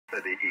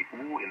der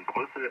EU in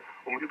Brüssel,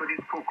 um über die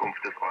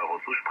Zukunft des Euro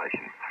zu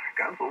sprechen.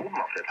 Ganz oben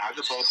auf der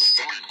Tagesordnung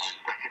sollen auch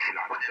das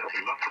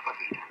Finanzthema zur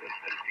Verfügung des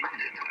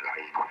Linein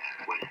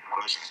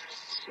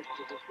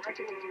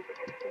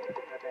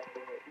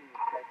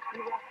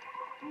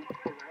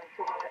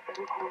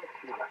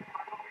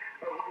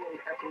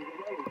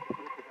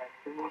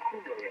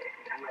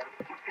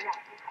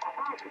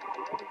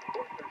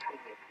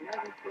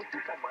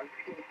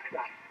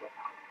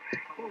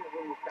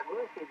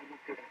Согласие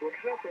великих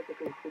держав эта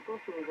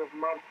конституция уже в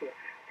марте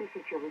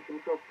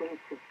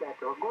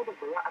 1835 года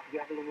была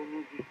объявлена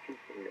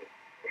недействительной.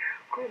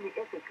 Кроме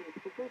этой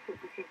конституции,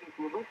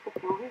 посетители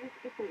выставки увидят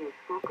и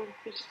турецкую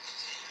конституцию.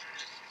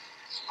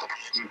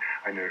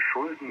 Eine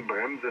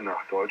Schuldenbremse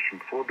nach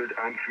deutschem Vorbild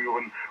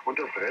einführen und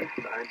das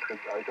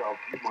Renteneintrittsalter auf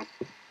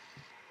 67.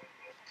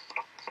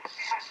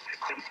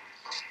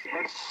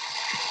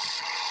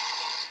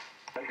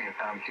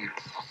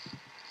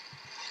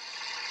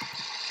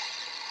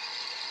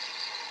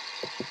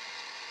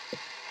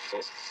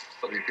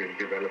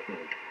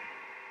 Development.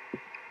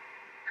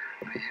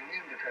 The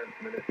Union Defense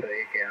Minister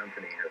A.K.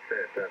 Anthony has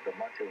said that the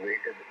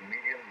much-awaited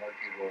medium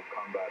multi-role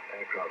combat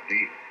aircraft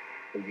deal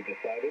will be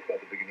decided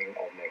by the beginning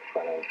of next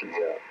financial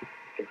year.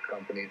 6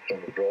 companies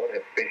from abroad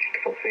have pitched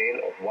for sale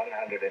of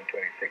 126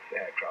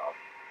 aircraft.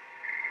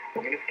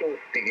 The minister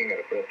was speaking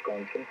at a press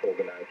conference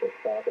organized as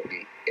part of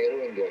the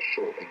Aero India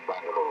show in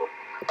Bangalore.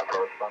 A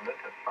correspondent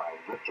has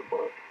filed this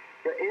report.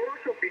 The Aero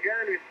show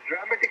began with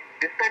dramatic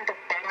descent of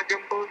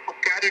parajumpers who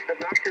carried the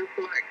national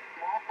flag.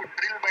 Mock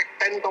drill by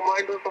 10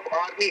 commanders of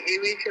Army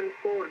Aviation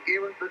Corps gave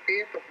us the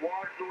taste of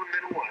war zone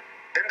maneuvers.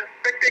 Then the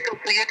spectacle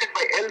created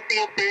by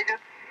LCA pages,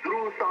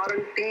 Dhruv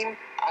Sarang's team,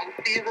 and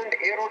seasoned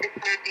Aero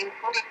display team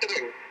for the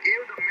terrain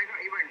gave the mega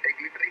event a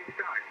glittering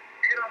start.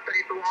 Thereafter,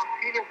 it was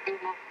serious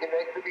business in the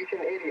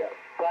exhibition area.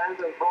 France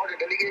has brought a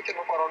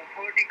delegation of around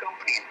 30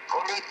 companies,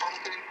 always from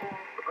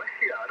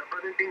Russia,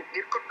 representing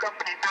Irkut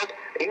company, said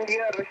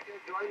India-Russia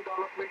joint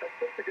development of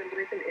 5th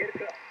generation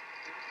aircraft.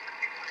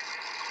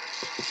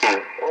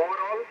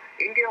 Overall,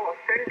 India was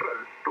central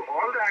to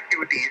all the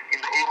activities in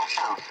the Aero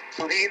show.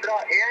 Sudhindra,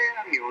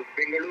 AIR News,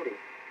 Bengaluru.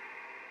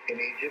 In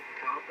Egypt,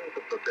 thousands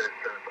of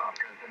protesters are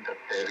present at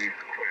Tahrir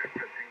Square,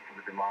 pressing to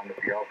the demand of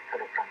the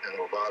officer of President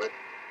Mubarak,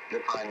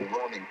 defying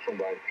warnings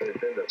from Vice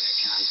President that their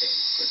campaign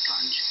could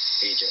plunge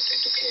Egypt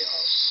into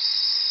chaos.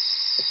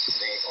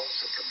 They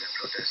also put their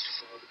protest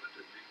forward and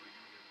labor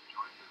unions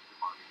joined them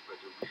demanding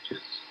better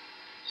wages.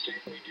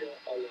 State media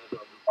alerted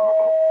on the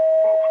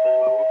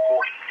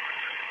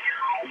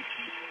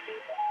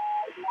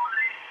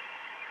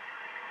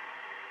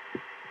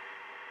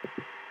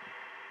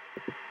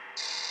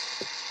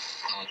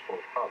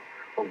transport hub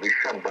will be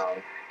shut down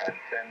and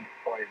send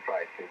oil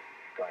prices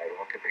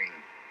skyrocketing.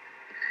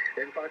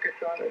 In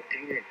Pakistan, a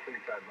teenage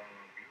suicide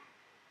bomber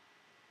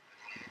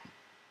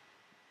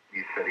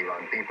these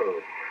 31 people.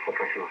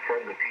 Officials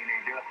said the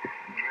teenager,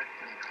 dressed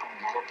in his own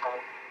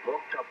uniform,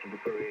 walked up to the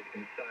parade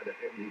inside a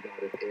heavily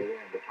guarded area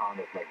in the town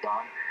of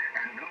Macbook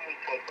and blew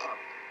himself up,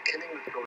 killing the soldier.